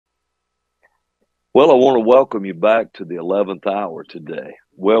Well, I want to welcome you back to the 11th hour today.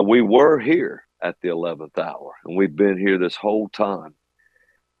 Well, we were here at the 11th hour, and we've been here this whole time.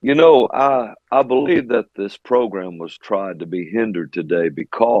 I believe that this program was tried to be hindered today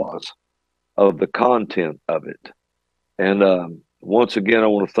because of the content of it. And once again, I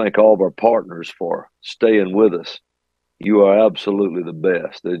want to thank all of our partners for staying with us. You are absolutely the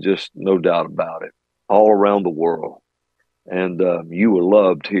best. There's just no doubt about it, all around the world. And you were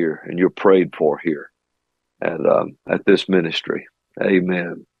loved here, and you're prayed for here at this ministry.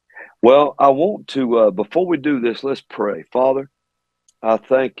 Amen. Well, I want to, before we do this, let's pray. Father, I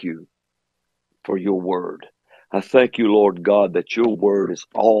thank you for your word. I thank you, Lord God, that your word is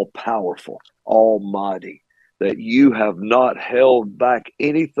all powerful, almighty, that you have not held back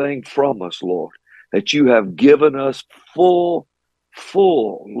anything from us, Lord, that you have given us full,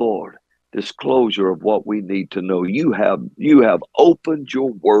 Lord, disclosure of what we need to know. You have opened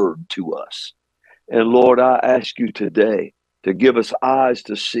your word to us. And Lord, I ask you today to give us eyes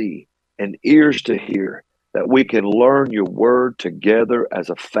to see and ears to hear, that we can learn your word together as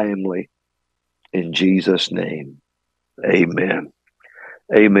a family in Jesus' name. Amen.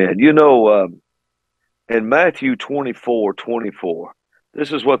 Amen. In Matthew 24:24,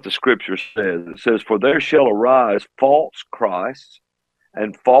 this is what the scripture says. It says, "For there shall arise false Christs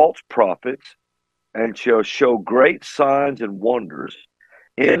and false prophets, and shall show great signs and wonders,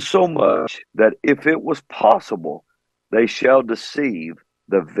 insomuch that if it was possible, they shall deceive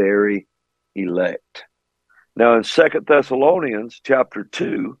the very elect." Now in Second Thessalonians chapter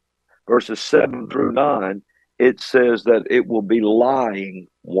 2, verses 7 through 9, it says that it will be lying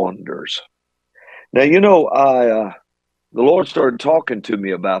wonders. Now, the Lord started talking to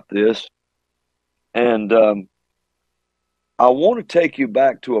me about this, and I want to take you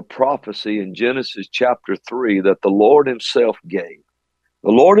back to a prophecy in Genesis chapter 3 that the Lord himself gave.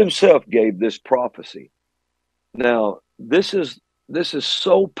 The Lord himself gave this prophecy. Now, this is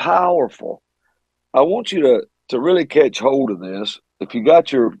so powerful. I want you to really catch hold of this. If you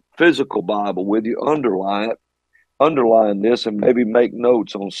got your physical Bible with you, underline this, and maybe make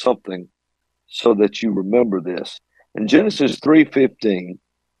notes on something so that you remember this. In Genesis 3:15,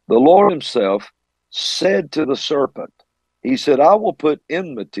 the Lord himself said to the serpent, he said, "I will put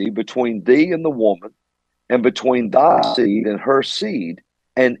enmity between thee and the woman, and between thy seed and her seed,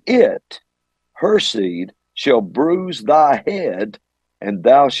 and her seed, shall bruise thy head, and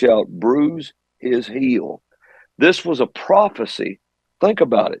thou shalt bruise his heel." This was a prophecy. Think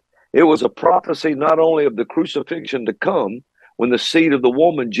about it. It was a prophecy not only of the crucifixion to come, when the seed of the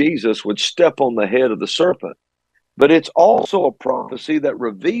woman, Jesus, would step on the head of the serpent, but it's also a prophecy that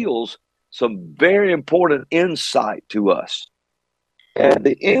reveals some very important insight to us. And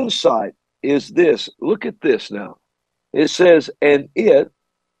the insight is this. Look at this now. It says,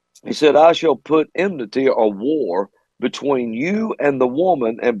 he said, "I shall put enmity or war between you and the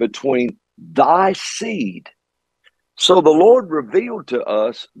woman, and between thy seed." So the Lord revealed to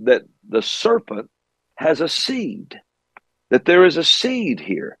us that the serpent has a seed, that there is a seed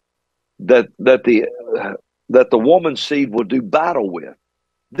here that the woman's seed will do battle with.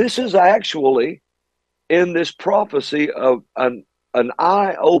 This is actually in this prophecy of an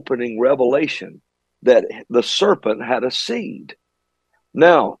eye-opening revelation that the serpent had a seed.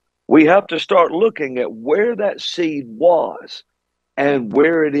 Now, we have to start looking at where that seed was and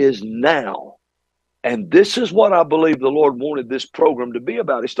where it is now. And this is what I believe the Lord wanted this program to be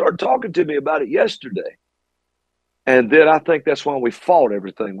about. He started talking to me about it yesterday. And then I think that's why we fought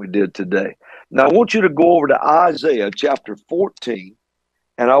everything we did today. Now, I want you to go over to Isaiah chapter 14,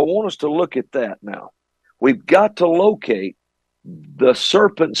 and I want us to look at that now. We've got to locate the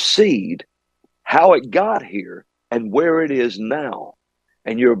serpent seed, how it got here, and where it is now.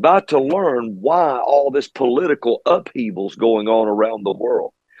 And you're about to learn why all this political upheaval's going on around the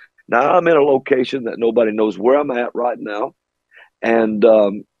world. Now, I'm in a location that nobody knows where I'm at right now, and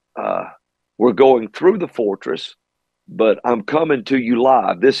we're going through the fortress, but I'm coming to you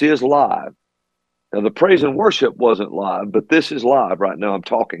live. This is live. Now, the praise and worship wasn't live, but this is live right now. I'm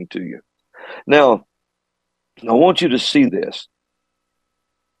talking to you. Now, I want you to see this.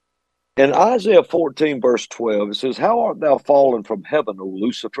 In Isaiah 14, verse 12, it says, "How art thou fallen from heaven, O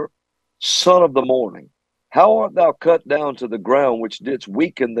Lucifer, son of the morning? How art thou cut down to the ground, which didst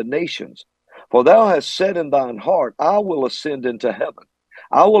weaken the nations? For thou hast said in thine heart, I will ascend into heaven.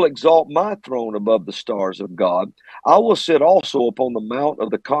 I will exalt my throne above the stars of God. I will sit also upon the mount of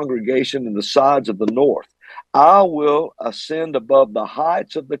the congregation in the sides of the north. I will ascend above the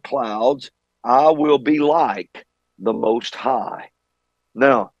heights of the clouds. I will be like the Most High."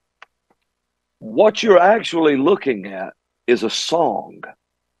 Now, what you're actually looking at is a song.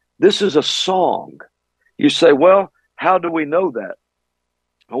 This is a song. You say, well, how do we know that?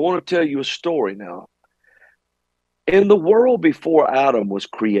 I want to tell you a story now. In the world before Adam was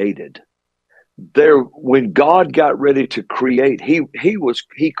created, when God got ready to create,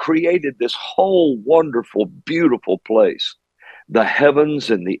 he created this whole wonderful, beautiful place. The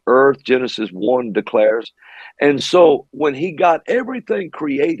heavens and the earth, Genesis 1 declares. And so when he got everything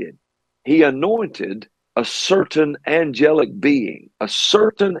created, he anointed a certain angelic being, a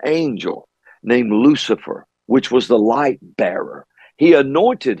certain angel named Lucifer, which was the light bearer. He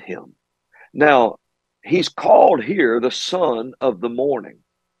anointed him. Now, he's called here the son of the morning.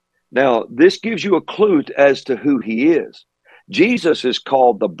 Now, this gives you a clue as to who he is. Jesus is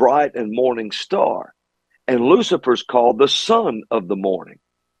called the bright and morning star, and Lucifer's called the son of the morning.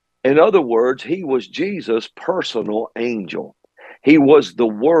 In other words, he was Jesus' personal angel. He was the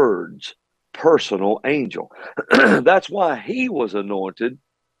Word's personal angel. That's why he was anointed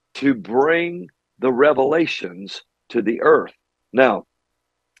to bring the revelations to the earth. Now,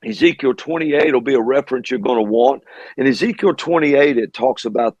 Ezekiel 28 will be a reference you're going to want. In Ezekiel 28, it talks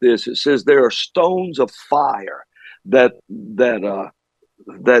about this. It says there are stones of fire that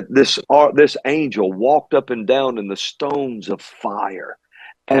this angel walked up and down in the stones of fire.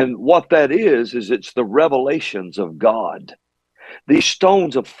 And what that is it's the revelations of God. These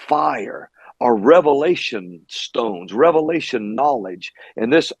stones of fire are revelation stones, revelation knowledge.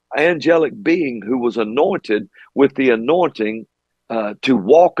 And this angelic being who was anointed with the anointing to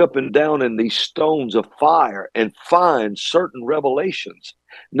walk up and down in these stones of fire and find certain revelations.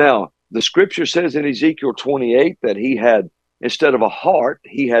 Now, the scripture says in Ezekiel 28 that he had, instead of a heart,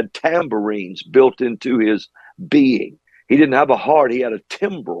 he had tambourines built into his being. He didn't have a heart, he had a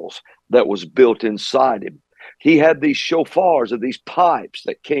timbrels that was built inside him. He had these shofars, or these pipes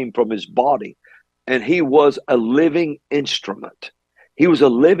that came from his body, and he was a living instrument. He was a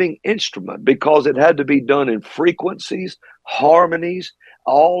living instrument because it had to be done in frequencies, harmonies.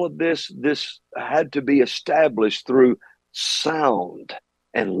 All of this had to be established through sound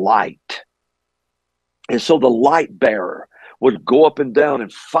and light. And so the light bearer would go up and down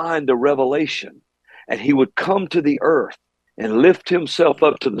and find a revelation, and he would come to the earth and lift himself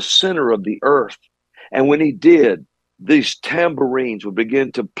up to the center of the earth. And when he did, these tambourines would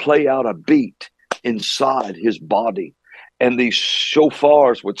begin to play out a beat inside his body. And these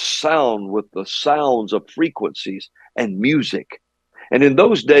shofars would sound with the sounds of frequencies and music. And in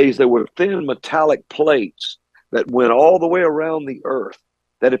those days, there were thin metallic plates that went all the way around the earth,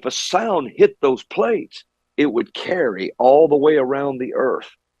 that if a sound hit those plates, it would carry all the way around the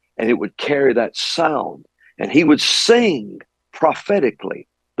earth, and it would carry that sound. And he would sing prophetically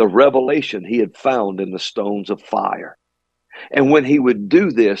the revelation he had found in the stones of fire. And when he would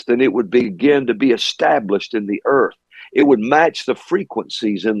do this, then it would begin to be established in the earth. It would match the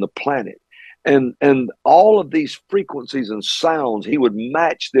frequencies in the planet. And all of these frequencies and sounds, he would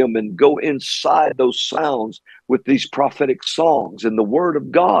match them and go inside those sounds with these prophetic songs. And the word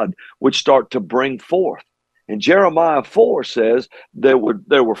of God would start to bring forth. And Jeremiah 4 says there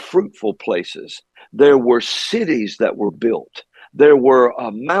were fruitful places. There were cities that were built. There were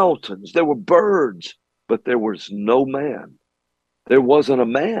mountains. There were birds. But there was no man. There wasn't a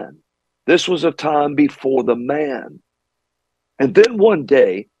man. This was a time before the man. And then one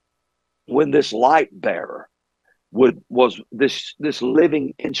day, when this light bearer was this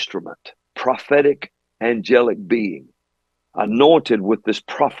living instrument, prophetic angelic being, anointed with this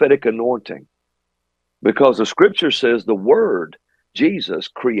prophetic anointing, because the scripture says the Word, Jesus,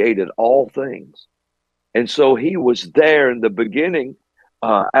 created all things. And so he was there in the beginning,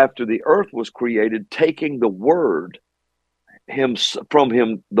 after the earth was created, taking the Word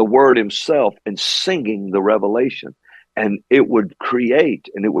the Word himself, and singing the revelation. And it would create,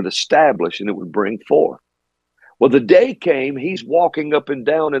 and it would establish, and it would bring forth. Well, the day came, he's walking up and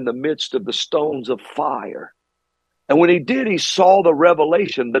down in the midst of the stones of fire. And when he did, he saw the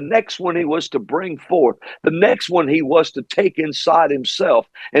revelation. The next one he was to bring forth. The next one he was to take inside himself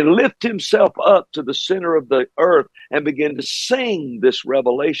and lift himself up to the center of the earth and begin to sing this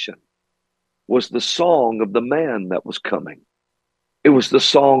revelation, was the song of the man that was coming. It was the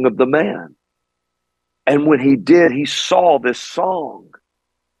song of the man. And when he did, he saw this song.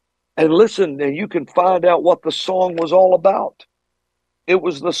 And listen, and you can find out what the song was all about. It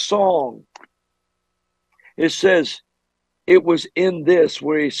was the song. It says, it was in this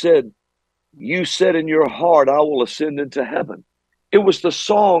where he said, you said in your heart, I will ascend into heaven. It was the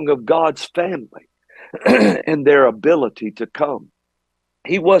song of God's family and their ability to come.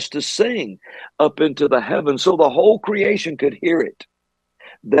 He was to sing up into the heavens so the whole creation could hear it.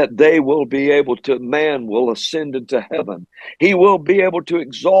 that they will be able to, man will ascend into heaven. He will be able to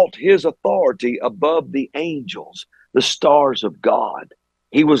exalt his authority above the angels, the stars of God.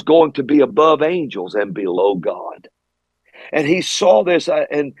 He was going to be above angels and below God. And he saw this,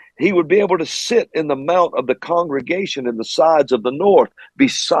 and he would be able to sit in the mount of the congregation in the sides of the north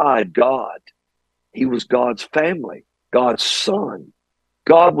beside God. He was God's family, God's son.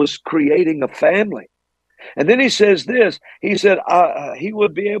 God was creating a family. And then he says this, he said, he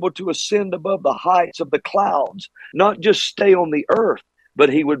would be able to ascend above the heights of the clouds, not just stay on the earth, but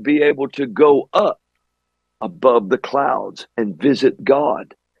he would be able to go up above the clouds and visit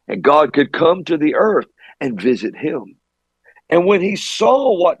God. And God could come to the earth and visit him. And when he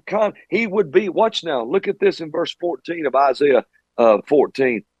saw what kind he would be, watch now, look at this in verse 14 of Isaiah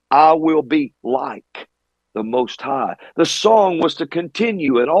 14. I will be like the Most High. The song was to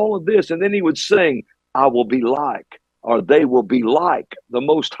continue and all of this. And then he would sing, I will be like, or they will be like the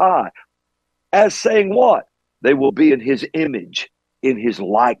Most High. As saying what? They will be in his image, in his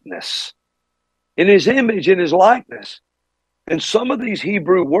likeness. In his image, in his likeness. And some of these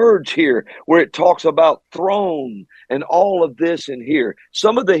Hebrew words here, where it talks about throne and all of this in here,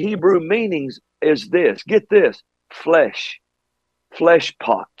 some of the Hebrew meanings is this. Get this. Flesh, flesh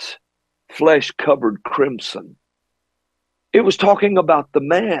pots, flesh covered crimson. It was talking about the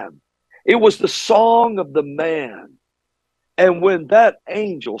man. It was the song of the man. And when that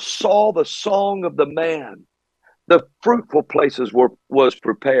angel saw the song of the man, the fruitful places was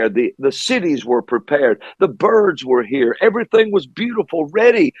prepared. The cities were prepared. The birds were here. Everything was beautiful,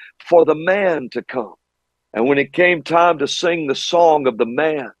 ready for the man to come. And when it came time to sing the song of the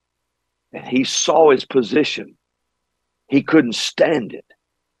man, and he saw his position, he couldn't stand it.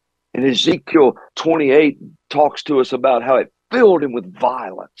 And Ezekiel 28 talks to us about how it filled him with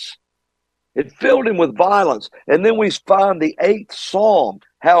violence. It filled him with violence. And then we find the 8th Psalm,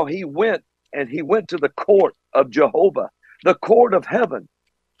 how he went to the court of Jehovah, the court of heaven,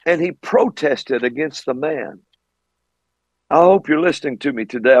 and he protested against the man. I hope you're listening to me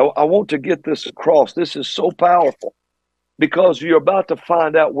today. I want to get this across. This is so powerful because you're about to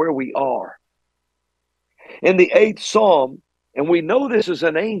find out where we are. In the 8th Psalm, and we know this is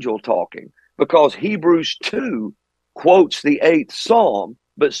an angel talking because Hebrews 2 quotes the 8th Psalm,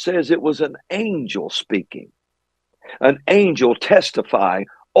 but says it was an angel speaking, an angel testifying,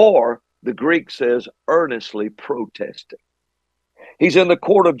 or the Greek says earnestly protesting. He's in the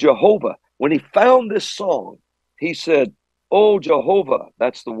court of Jehovah. When he found this song, he said, "O Jehovah,"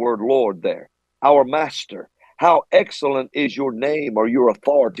 that's the word Lord there, "our master, how excellent is your name or your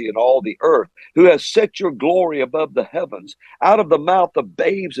authority in all the earth, who has set your glory above the heavens. Out of the mouth of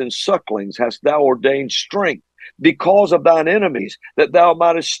babes and sucklings hast thou ordained strength because of thine enemies, that thou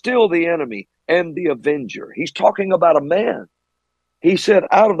mightest still the enemy and the avenger." He's talking about a man. He said,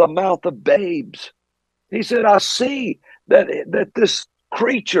 out of the mouth of babes. He said, I see that this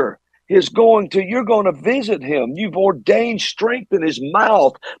creature is you're going to visit him. You've ordained strength in his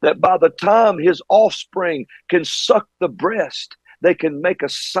mouth that by the time his offspring can suck the breast, they can make a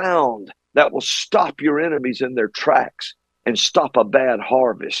sound that will stop your enemies in their tracks and stop a bad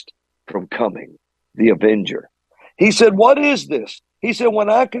harvest from coming, the avenger. He said, what is this? He said, when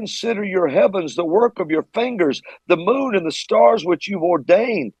I consider your heavens, the work of your fingers, the moon and the stars which you've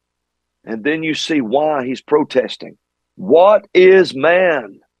ordained. And then you see why he's protesting. What is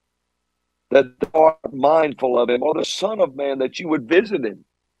man that thou art mindful of him, or the son of man that you would visit him?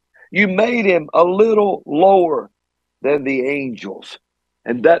 You made him a little lower than the angels.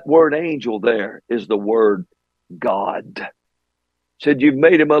 And that word angel there is the word God. Said you've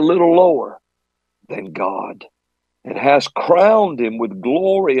made him a little lower than God, and hast crowned him with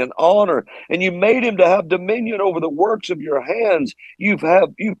glory and honor, and you made him to have dominion over the works of your hands. You've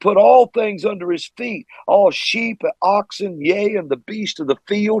put all things under his feet, all sheep, oxen, yea, and the beast of the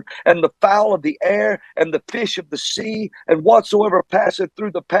field, and the fowl of the air, and the fish of the sea, and whatsoever passeth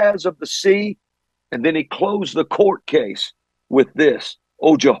through the paths of the sea. And then he closed the court case with this: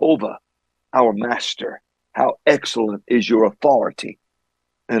 O Jehovah, our master, how excellent is your authority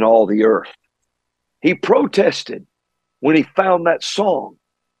in all the earth. He protested when he found that song.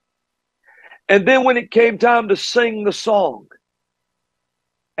 And then when it came time to sing the song,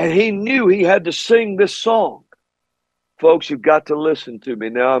 and he knew he had to sing this song. Folks, you've got to listen to me.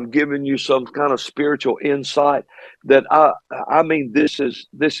 Now I'm giving you some kind of spiritual insight that I mean, this is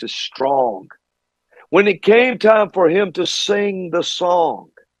strong. When it came time for him to sing the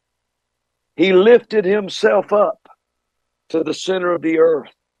song, he lifted himself up to the center of the earth.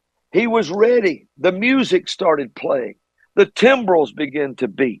 He was ready. The music started playing. The timbrels began to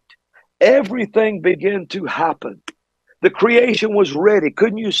beat. Everything began to happen. The creation was ready.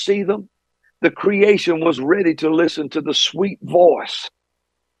 Couldn't you see them? The creation was ready to listen to the sweet voice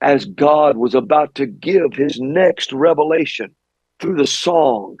as God was about to give his next revelation through the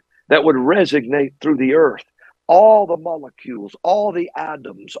song that would resonate through the earth. All the molecules, all the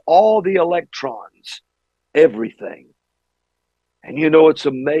atoms, all the electrons, everything. And you know, it's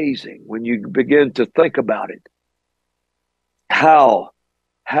amazing when you begin to think about it, how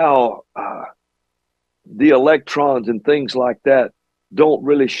the electrons and things like that don't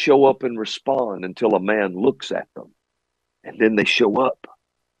really show up and respond until a man looks at them. And then they show up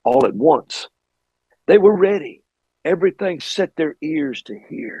all at once. They were ready. Everything set their ears to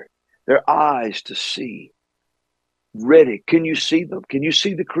hear, their eyes to see. Ready. Can you see them? Can you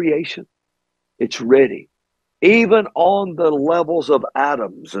see the creation? It's ready. Even on the levels of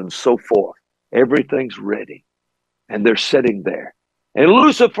atoms and so forth, everything's ready. And they're sitting there. And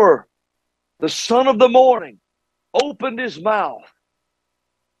Lucifer, the son of the morning, opened his mouth.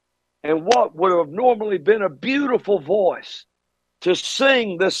 And what would have normally been a beautiful voice to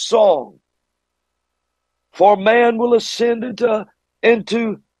sing this song, for man will ascend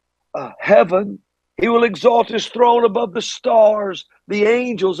into heaven. He will exalt his throne above the stars, the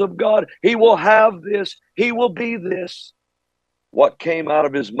angels of God. He will have this. He will be this. What came out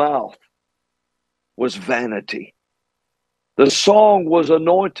of his mouth was vanity. The song was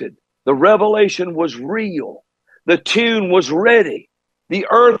anointed. The revelation was real. The tune was ready. The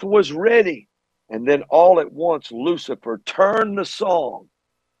earth was ready. And then all at once, Lucifer turned the song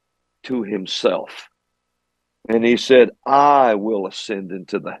to himself. And he said, I will ascend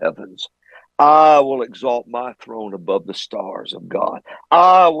into the heavens. I will exalt my throne above the stars of God.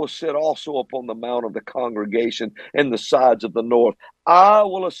 I will sit also upon the mount of the congregation in the sides of the north. I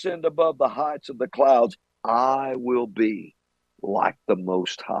will ascend above the heights of the clouds. I will be like the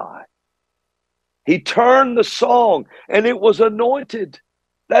Most High. He turned the song, and it was anointed.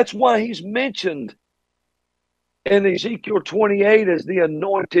 That's why he's mentioned in Ezekiel 28 as the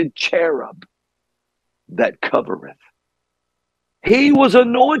anointed cherub that covereth. He was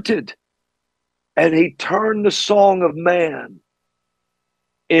anointed, and he turned the song of man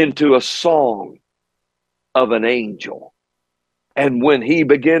into a song of an angel. And when he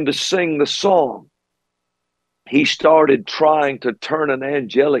began to sing the song, he started trying to turn an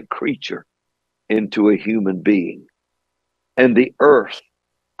angelic creature into a human being. And the earth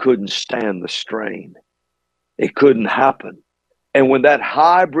couldn't stand the strain. It couldn't happen. And when that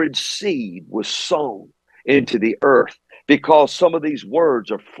hybrid seed was sown into the earth, because some of these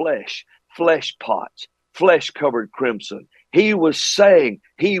words are flesh, flesh pots, flesh covered crimson, he was saying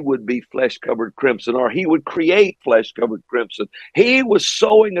he would be flesh covered crimson, or he would create flesh covered crimson. He was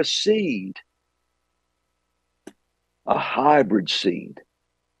sowing a seed, a hybrid seed.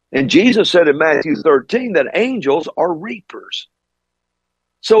 And Jesus said in Matthew 13 that angels are reapers.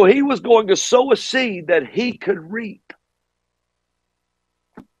 So he was going to sow a seed that he could reap.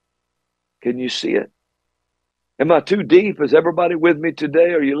 Can you see it? Am I too deep? Is everybody with me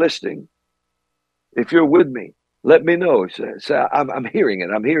today? Are you listening? If you're with me, let me know. Say, I'm hearing it.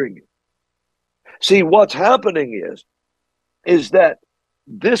 I'm hearing it. See, what's happening is that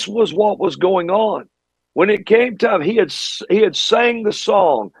this was what was going on. When it came time, he had sang the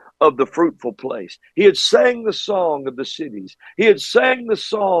song of the fruitful place. He had sang the song of the cities. He had sang the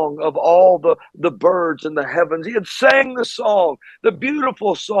song of all the birds in the heavens. He had sang the song, the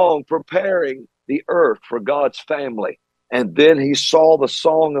beautiful song, preparing the earth for God's family. And then he saw the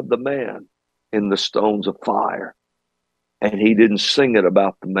song of the man in the stones of fire. And he didn't sing it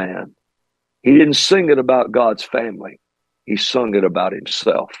about the man. He didn't sing it about God's family. He sung it about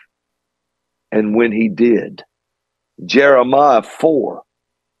himself. And when he did, Jeremiah 4,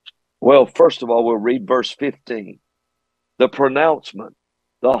 well, first of all, we'll read verse 15. The pronouncement,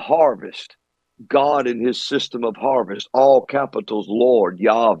 the harvest, God in his system of harvest, all capitals, Lord,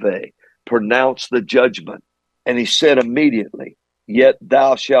 Yahweh, pronounced the judgment. And he said immediately, yet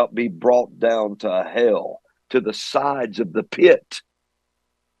thou shalt be brought down to hell, to the sides of the pit.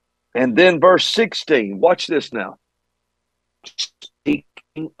 And then verse 16, watch this now.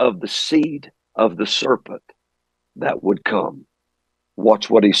 Speaking of the seed of the serpent that would come. Watch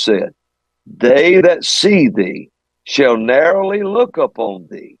what he said. They that see thee shall narrowly look upon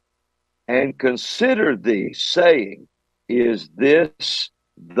thee and consider thee, saying, is this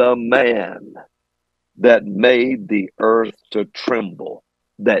the man that made the earth to tremble,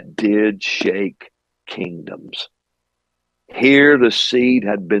 that did shake kingdoms? Here the seed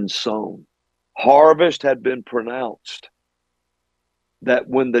had been sown. Harvest had been pronounced. That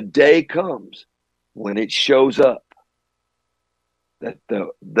when the day comes, when it shows up,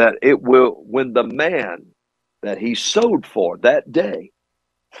 that it will, when the man that he sowed for that day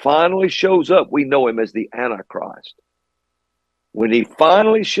finally shows up, we know him as the Antichrist. When he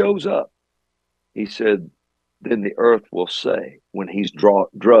finally shows up, he said, then the earth will say, when he's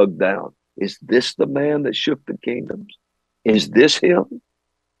drugged down, is this the man that shook the kingdoms? Is this him?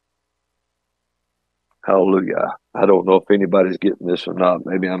 Hallelujah. I don't know if anybody's getting this or not.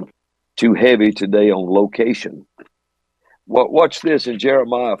 Maybe I'm too heavy today on location. Watch this in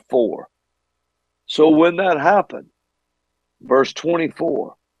Jeremiah 4. So when that happened, verse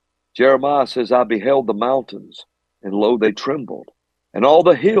 24, Jeremiah says, I beheld the mountains, and lo, they trembled, and all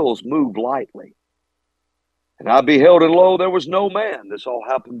the hills moved lightly. And I beheld, and lo, there was no man. This all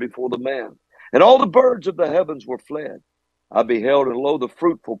happened before the man. And all the birds of the heavens were fled. I beheld, and lo, the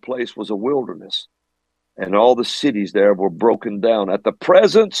fruitful place was a wilderness, and all the cities there were broken down at the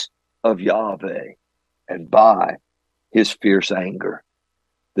presence of Yahweh and by his fierce anger.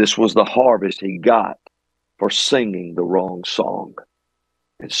 This was the harvest he got for singing the wrong song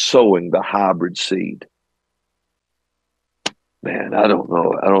and sowing the hybrid seed. Man, I don't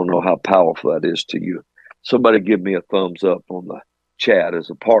know how powerful that is to you. Somebody give me a thumbs up on the chat as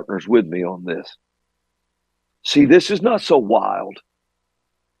a partner's with me on this. See, this is not so wild.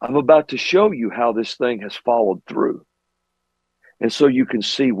 I'm about to show you how this thing has followed through. And so you can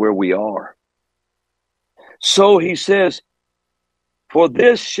see where we are. So he says, for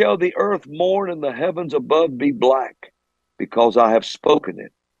this shall the earth mourn and the heavens above be black, because I have spoken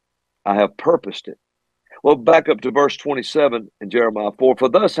it. I have purposed it. Well, back up to verse 27 in Jeremiah 4. For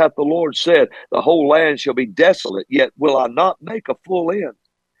thus hath the Lord said, the whole land shall be desolate, yet will I not make a full end.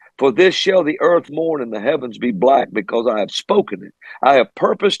 For this shall the earth mourn and the heavens be black, because I have spoken it. I have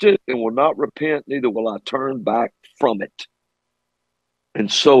purposed it and will not repent, neither will I turn back from it. And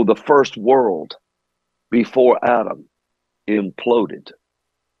so the first world before Adam imploded.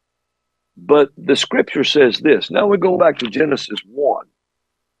 But the scripture says this. Now we go back to Genesis 1.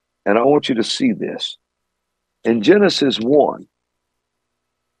 And I want you to see this. In Genesis 1,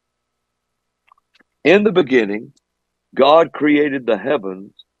 in the beginning, God created the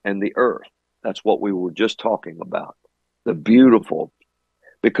heavens and the earth. That's what we were just talking about. The beautiful.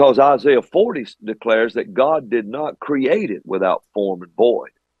 Because Isaiah 40 declares that God did not create it without form and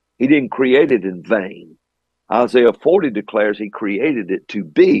void. He didn't create it in vain. Isaiah 40 declares he created it to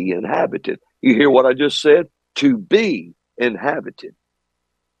be inhabited. You hear what I just said? To be inhabited.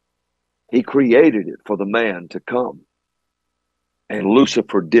 He created it for the man to come. And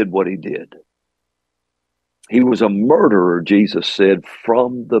Lucifer did what he did. He was a murderer, Jesus said,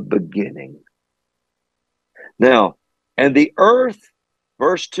 from the beginning. Now, and the earth,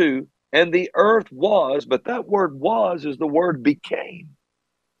 verse 2, and the earth was, but that word was is the word became.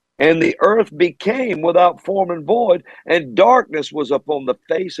 And the earth became without form and void, and darkness was upon the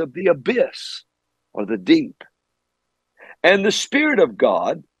face of the abyss, or the deep. And the Spirit of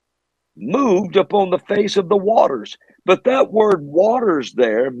God moved upon the face of the waters. But that word waters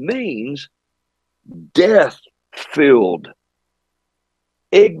there means death-filled,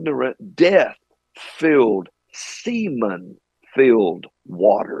 ignorant, death-filled, semen-filled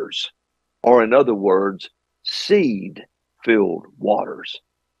waters. Or in other words, seed-filled waters.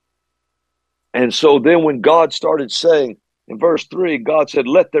 And so then when God started saying, in verse 3, God said,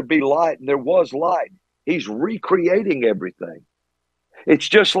 let there be light, and there was light. He's recreating everything. It's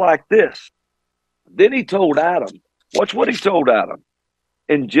just like this. Then he told Adam, watch what he told Adam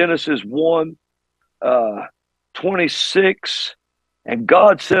in Genesis 1, 26. And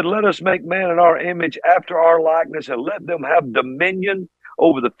God said, let us make man in our image after our likeness, and let them have dominion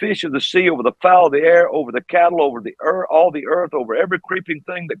over the fish of the sea, over the fowl of the air, over the cattle, over the earth, all the earth, over every creeping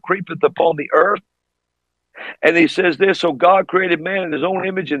thing that creepeth upon the earth. And he says this, so God created man in his own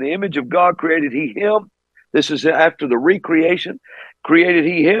image, in the image of God created he him. This is after the recreation. Created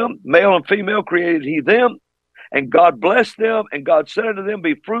he him, male and female created he them. And God blessed them, and God said unto them,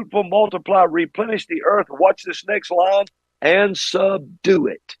 be fruitful, multiply, replenish the earth. Watch this next line, and subdue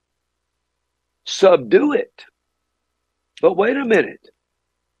it. Subdue it. But wait a minute.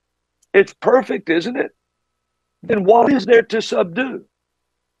 It's perfect, isn't it? Then what is there to subdue?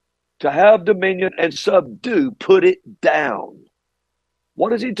 To have dominion and subdue, put it down.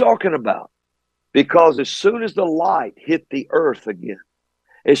 What is he talking about? Because as soon as the light hit the earth again,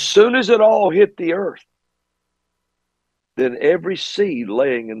 as soon as it all hit the earth, then every seed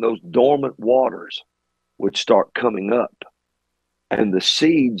laying in those dormant waters would start coming up. And the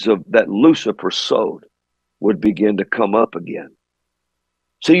seeds of that Lucifer sowed would begin to come up again.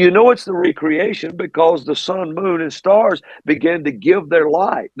 So you know it's the recreation because the sun, moon, and stars began to give their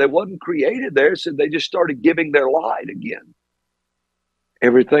light. They wasn't created there, so they just started giving their light again.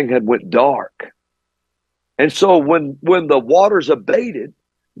 Everything had went dark. And so when the waters abated,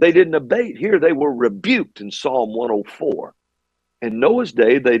 they didn't abate here. They were rebuked in Psalm 104. In Noah's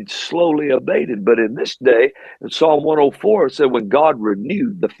day, they'd slowly abated. But in this day, in Psalm 104, it said when God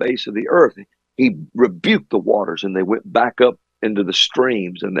renewed the face of the earth, he rebuked the waters and they went back up into the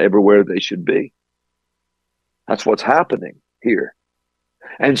streams and everywhere they should be. That's what's happening here.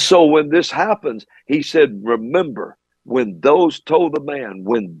 And so when this happens, he said, remember, when those told the man,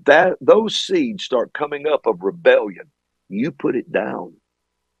 when those seeds start coming up of rebellion, you put it down.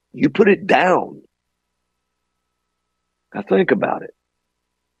 You put it down. Now think about it.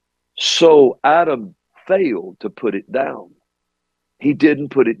 So Adam failed to put it down. He didn't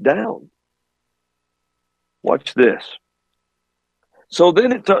put it down. Watch this. So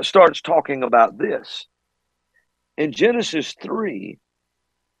then it starts talking about this. In Genesis 3,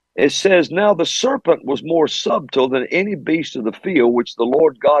 it says, now the serpent was more subtle than any beast of the field which the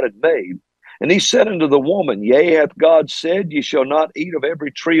Lord God had made. And he said unto the woman, yea, hath God said, ye shall not eat of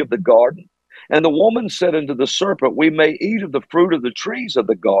every tree of the garden? And the woman said unto the serpent, we may eat of the fruit of the trees of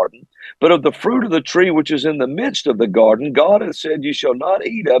the garden, but of the fruit of the tree which is in the midst of the garden, God hath said, you shall not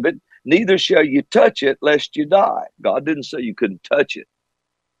eat of it, neither shall you touch it, lest you die. God didn't say you couldn't touch it.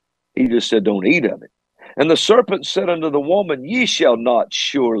 He just said, don't eat of it. And the serpent said unto the woman, ye shall not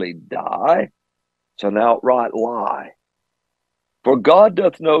surely die. It's an outright lie. For God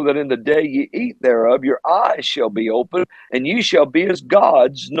doth know that in the day ye eat thereof, your eyes shall be open, and ye shall be as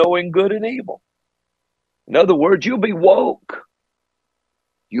gods, knowing good and evil. In other words, you'll be woke.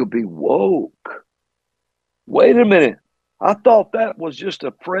 You'll be woke. Wait a minute. I thought that was just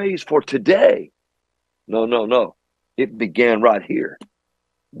a phrase for today. No, no, no. It began right here.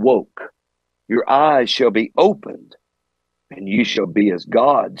 Woke. Your eyes shall be opened, and you shall be as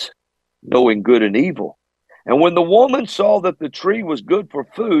gods, knowing good and evil. And when the woman saw that the tree was good for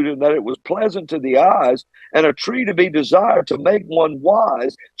food, and that it was pleasant to the eyes, and a tree to be desired to make one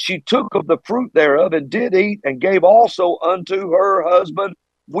wise, she took of the fruit thereof, and did eat, and gave also unto her husband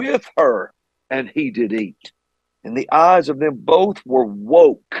with her, and he did eat. And the eyes of them both were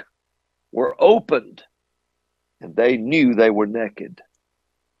woke, were opened, and they knew they were naked.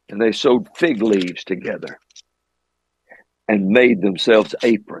 And they sewed fig leaves together and made themselves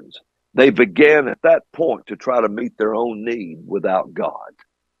aprons. They began at that point to try to meet their own need without God.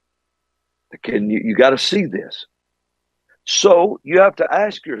 You got to see this. So you have to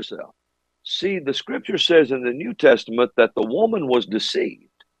ask yourself, see, the scripture says in the New Testament that the woman was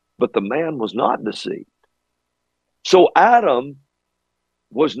deceived, but the man was not deceived. So Adam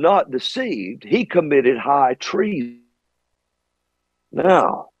was not deceived. He committed high treason.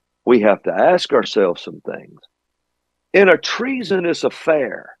 Now, we have to ask ourselves some things. In a treasonous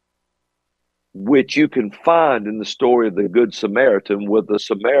affair, which you can find in the story of the Good Samaritan, with the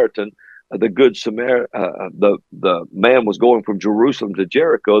Samaritan, the man was going from Jerusalem to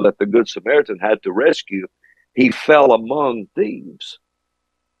Jericho that the Good Samaritan had to rescue. He fell among thieves.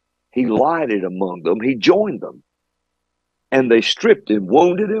 He lighted among them. He joined them. And they stripped him,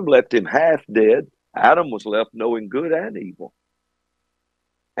 wounded him, left him half dead. Adam was left knowing good and evil.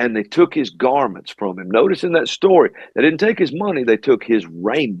 And they took his garments from him. Notice in that story, they didn't take his money, they took his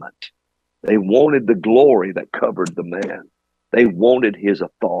raiment. They wanted the glory that covered the man. They wanted his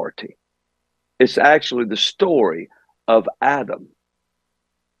authority. It's actually the story of Adam.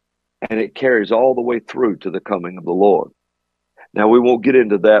 And it carries all the way through to the coming of the Lord. Now, we won't get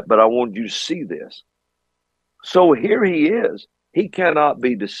into that, but I want you to see this. So here he is. He cannot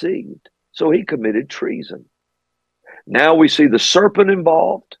be deceived. So he committed treason. Now we see the serpent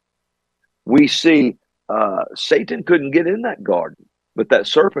involved. We see Satan couldn't get in that garden, but that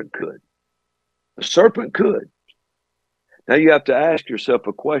serpent could. The serpent could. Now you have to ask yourself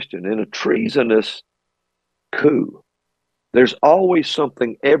a question. In a treasonous coup, there's always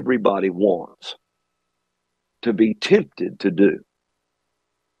something everybody wants to be tempted to do.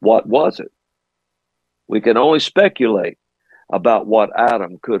 What was it? We can only speculate about what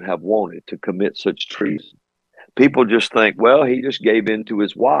Adam could have wanted to commit such treason. People just think, well, he just gave in to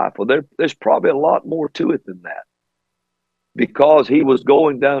his wife. Well, there's probably a lot more to it than that. Because he was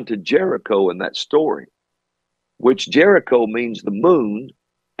going down to Jericho in that story, which Jericho means the moon,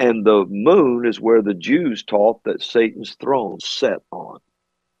 and the moon is where the Jews taught that Satan's throne sat on.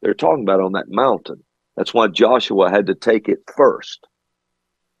 They're talking about on that mountain. That's why Joshua had to take it first.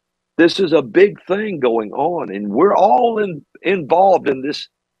 This is a big thing going on, and we're all involved in this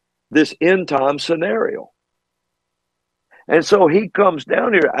end time scenario. And so he comes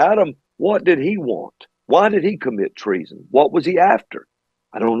down here. Adam, what did he want? Why did he commit treason? What was he after?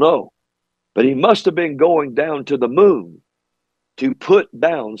 I don't know. But he must have been going down to the moon to put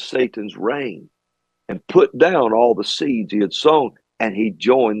down Satan's reign and put down all the seeds he had sown, and he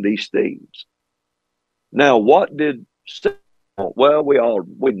joined these thieves. Now, what did Satan want? Well,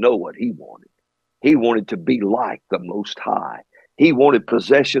 we know what he wanted. He wanted to be like the Most High. He wanted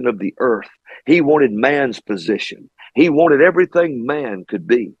possession of the earth. He wanted man's position. He wanted everything man could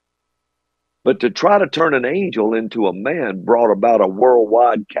be. But to try to turn an angel into a man brought about a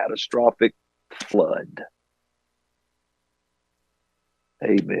worldwide catastrophic flood.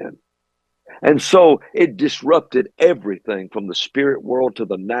 Amen. And so it disrupted everything from the spirit world to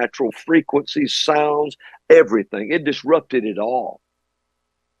the natural frequencies, sounds, everything. It disrupted it all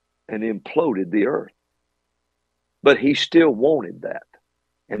and imploded the earth. But he still wanted that.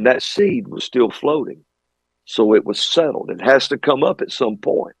 And that seed was still floating. So it was settled. It has to come up at some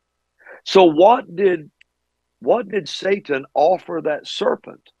point. So what did Satan offer that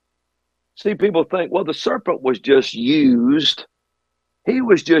serpent? See, people think, well, the serpent was just used. He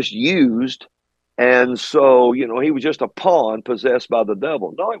was just used. And so, he was just a pawn possessed by the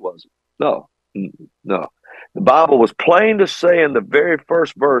devil. No, he wasn't. No. The Bible was plain to say in the very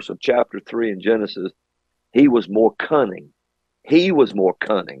first verse of chapter 3 in Genesis, he was more cunning. He was more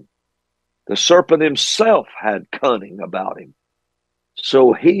cunning. The serpent himself had cunning about him.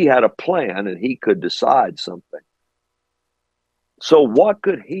 So he had a plan and he could decide something. So what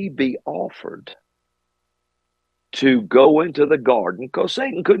could he be offered to go into the garden? Because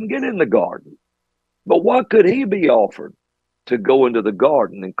Satan couldn't get in the garden. But what could he be offered to go into the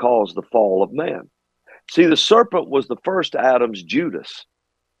garden and cause the fall of man? See, the serpent was the first Adam's Judas,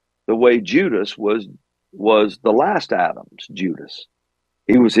 the way Judas was the last Adam's Judas.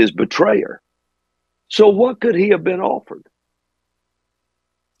 He was his betrayer. So what could he have been offered?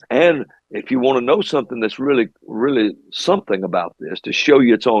 And if you want to know something that's really, really something about this to show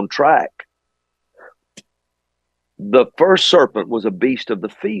you it's on track, the first serpent was a beast of the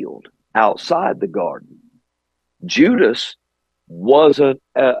field outside the garden. Judas wasn't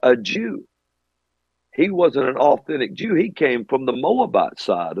a Jew. He wasn't an authentic Jew. He came from the Moabite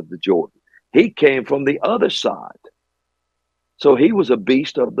side of the Jordan. He came from the other side. So he was a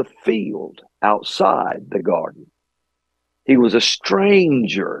beast of the field outside the garden. He was a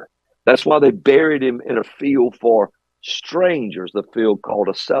stranger. That's why they buried him in a field for strangers, the field called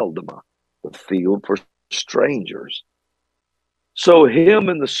a Seldama, the field for strangers. So him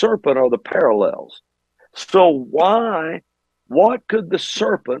and the serpent are the parallels. So what could the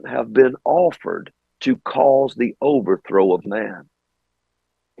serpent have been offered to cause the overthrow of man?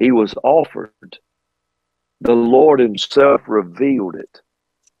 He was offered. The Lord himself revealed it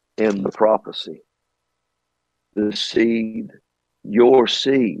in the prophecy. The seed, your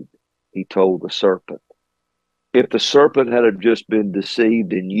seed, he told the serpent. If the serpent had just been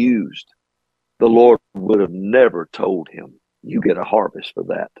deceived and used, the Lord would have never told him, you get a harvest for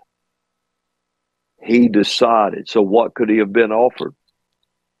that. He decided. So what could he have been offered?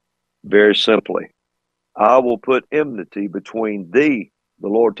 Very simply, I will put enmity between thee, the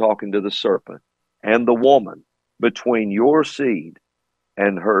Lord talking to the serpent, and the woman, between your seed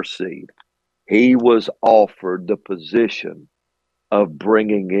and her seed. He was offered the position of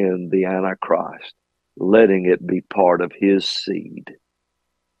bringing in the Antichrist, letting it be part of his seed.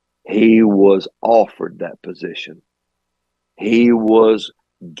 He was offered that position. He was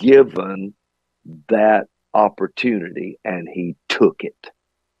given that opportunity and he took it.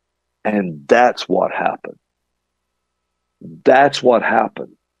 And that's what happened. That's what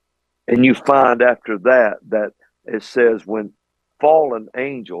happened. And you find after that it says when fallen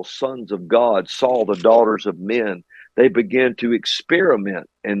angels, sons of God, saw the daughters of men, they began to experiment.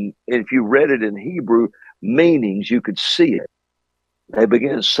 And if you read it in Hebrew meanings, you could see it. They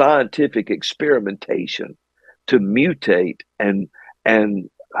began scientific experimentation to mutate and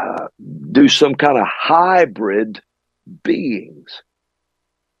do some kind of hybrid beings.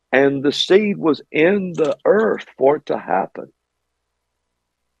 And the seed was in the earth for it to happen.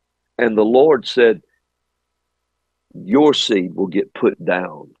 And the Lord said, your seed will get put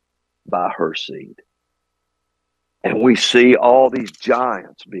down by her seed. And we see all these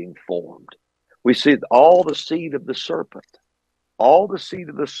giants being formed. We see all the seed of the serpent. All the seed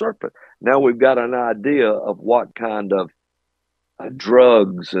of the serpent. Now we've got an idea of what kind of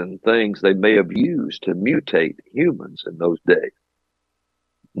drugs and things they may have used to mutate humans in those days.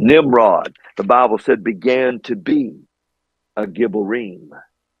 Nimrod, the Bible said, began to be a Gibborim.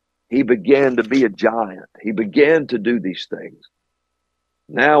 He began to be a giant. He began to do these things.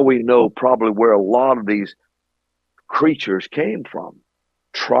 Now we know probably where a lot of these creatures came from,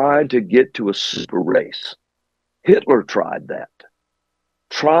 trying to get to a super race. Hitler tried that,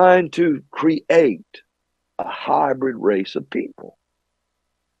 trying to create a hybrid race of people.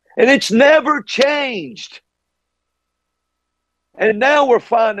 And it's never changed. And now we're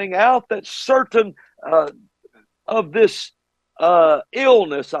finding out that certain of this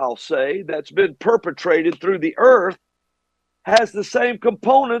illness, I'll say, that's been perpetrated through the earth has the same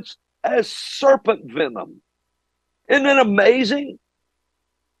components as serpent venom. Isn't it amazing?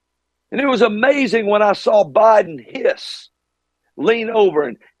 And it was amazing when I saw Biden lean over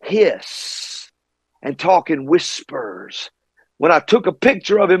and hiss and talk in whispers. When I took a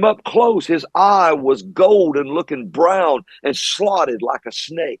picture of him up close, his eye was golden, looking brown and slotted like a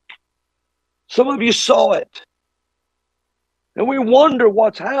snake. Some of you saw it. And we wonder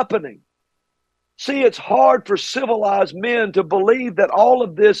what's happening. See, it's hard for civilized men to believe that all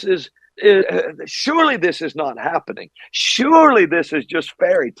of this is surely this is not happening. Surely this is just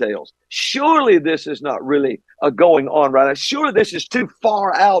fairy tales. Surely this is not really going on right now. Surely this is too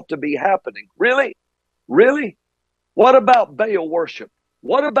far out to be happening. Really? Really? What about Baal worship?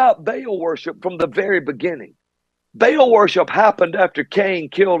 What about Baal worship from the very beginning? Baal worship happened after Cain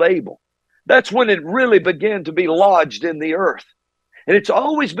killed Abel. That's when it really began to be lodged in the earth. And it's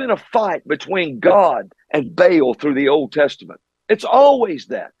always been a fight between God and Baal through the Old Testament. It's always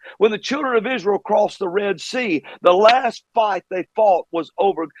that. When the children of Israel crossed the Red Sea, the last fight they fought was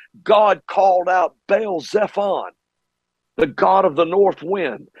over. God called out Baal Zephon, the god of the north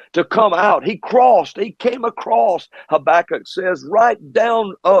wind, to come out. He came across, Habakkuk says, right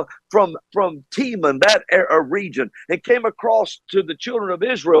down from Teman, that region, and came across to the children of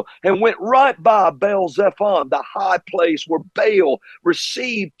Israel and went right by Baal Zephon, the high place where Baal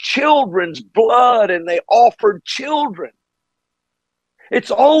received children's blood and they offered children. It's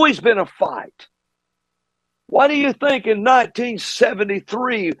always been a fight. Why do you think in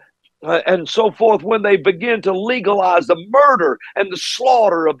 1973 and so forth, when they begin to legalize the murder and the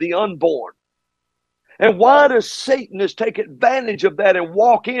slaughter of the unborn? And why does Satanists take advantage of that and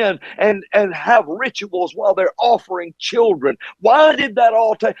walk in and have rituals while they're offering children? Why did that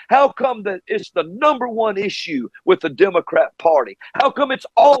all take? How come that it's the number one issue with the Democrat Party? How come it's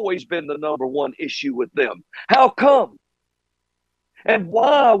always been the number one issue with them? How come? And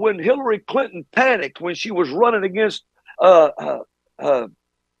why, when Hillary Clinton panicked when she was running against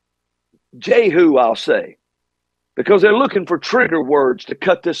Jehu, I'll say, because they're looking for trigger words to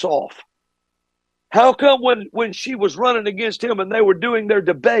cut this off. How come when she was running against him and they were doing their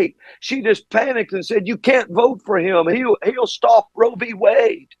debate, she just panicked and said, "You can't vote for him. He'll stop Roe v.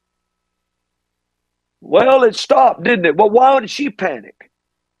 Wade." Well, it stopped, didn't it? Well, why did she panic?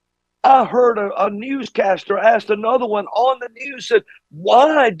 I heard a newscaster asked another one on the news, said,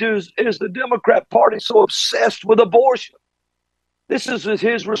 why is the Democrat Party so obsessed with abortion? This is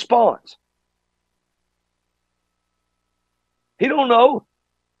his response. He don't know.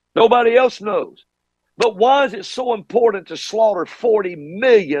 Nobody else knows. But why is it so important to slaughter 40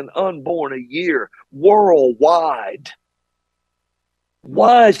 million unborn a year worldwide?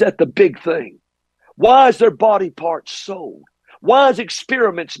 Why is that the big thing? Why is their body parts sold? Why is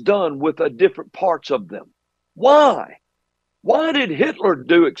experiments done with different parts of them? Why? Why did Hitler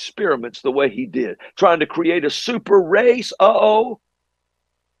do experiments the way he did? Trying to create a super race? Uh-oh.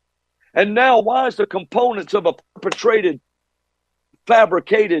 And now why is the components of a perpetrated,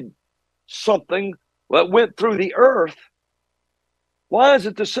 fabricated something that went through the earth, why is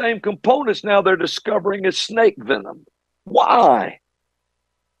it the same components now they're discovering as snake venom? Why?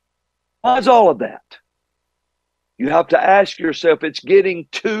 Why is all of that? You have to ask yourself, it's getting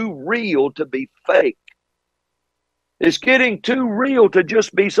too real to be fake. It's getting too real to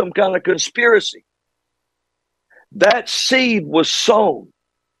just be some kind of conspiracy. That seed was sown.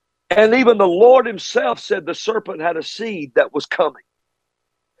 And even the Lord himself said the serpent had a seed that was coming.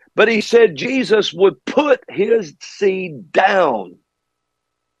 But he said Jesus would put his seed down.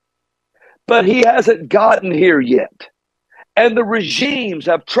 But he hasn't gotten here yet. And the regimes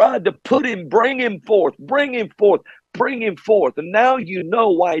have tried to bring him forth. And now you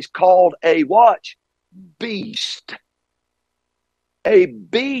know why he's called a watch? Beast. A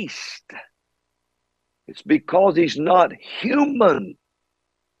beast. It's because he's not human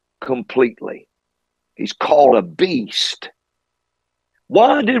completely. He's called a beast.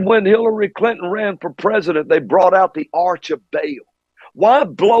 Why did, when Hillary Clinton ran for president, they brought out the Arch of Baal? Why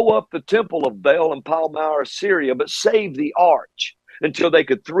blow up the temple of Baal in Palmyra, Syria, but save the arch until they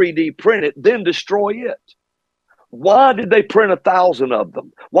could 3D print it, then destroy it? Why did they print 1,000 of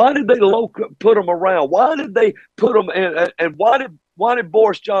them? Why did they put them around? Why did they put them in? And why did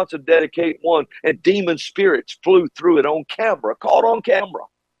Boris Johnson dedicate one and demon spirits flew through it on camera, caught on camera?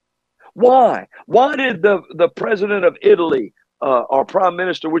 Why? Why did the president of Italy or prime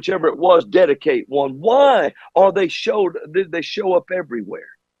minister, whichever it was, dedicate one? Why did they show up everywhere?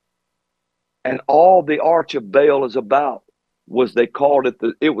 And all the Arch of Baal is about was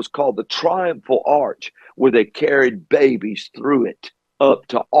it was called the Triumphal Arch, where they carried babies through it up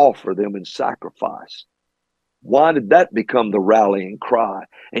to offer them in sacrifice. Why did that become the rallying cry?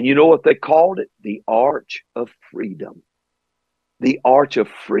 And you know what they called it? The Arch of Freedom. The Arch of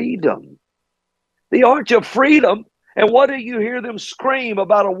Freedom. The Arch of Freedom. And what do you hear them scream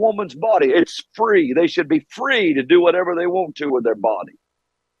about a woman's body? It's free. They should be free to do whatever they want to with their body.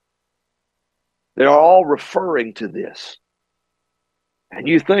 They are all referring to this. And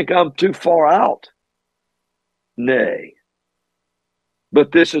you think I'm too far out? Nay.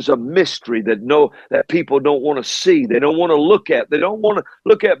 But this is a mystery that people don't want to see. They don't want to look at. They don't want to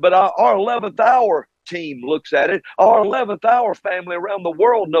look at. But our 11th hour team looks at it. Our 11th hour family around the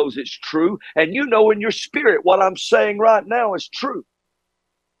world knows it's true. And you know in your spirit what I'm saying right now is true.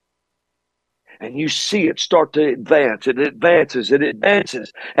 And you see it start to advance. It advances. It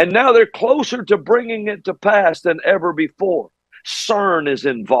advances. And now they're closer to bringing it to pass than ever before. CERN is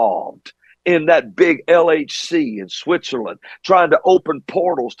involved in that big LHC in Switzerland, trying to open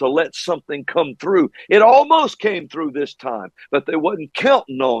portals to let something come through. It almost came through this time, but they wasn't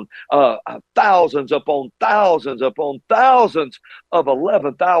counting on thousands upon thousands upon thousands of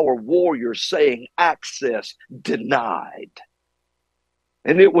 11th hour warriors saying access denied.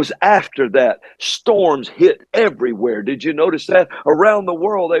 And it was after that storms hit everywhere. Did you notice that? Around the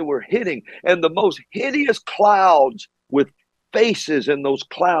world they were hitting, and the most hideous clouds with faces in those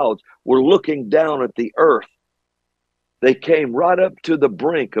clouds were looking down at the earth. They came right up to the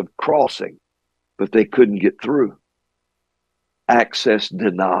brink of crossing, but they couldn't get through. Access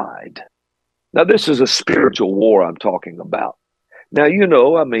denied. Now, this is a spiritual war I'm talking about. Now, you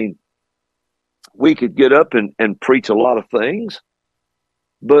know, I mean, we could get up and preach a lot of things,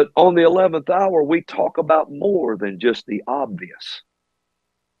 but on the 11th hour, we talk about more than just the obvious.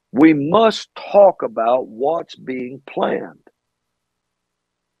 We must talk about what's being planned.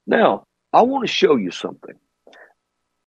 Now, I want to show you something.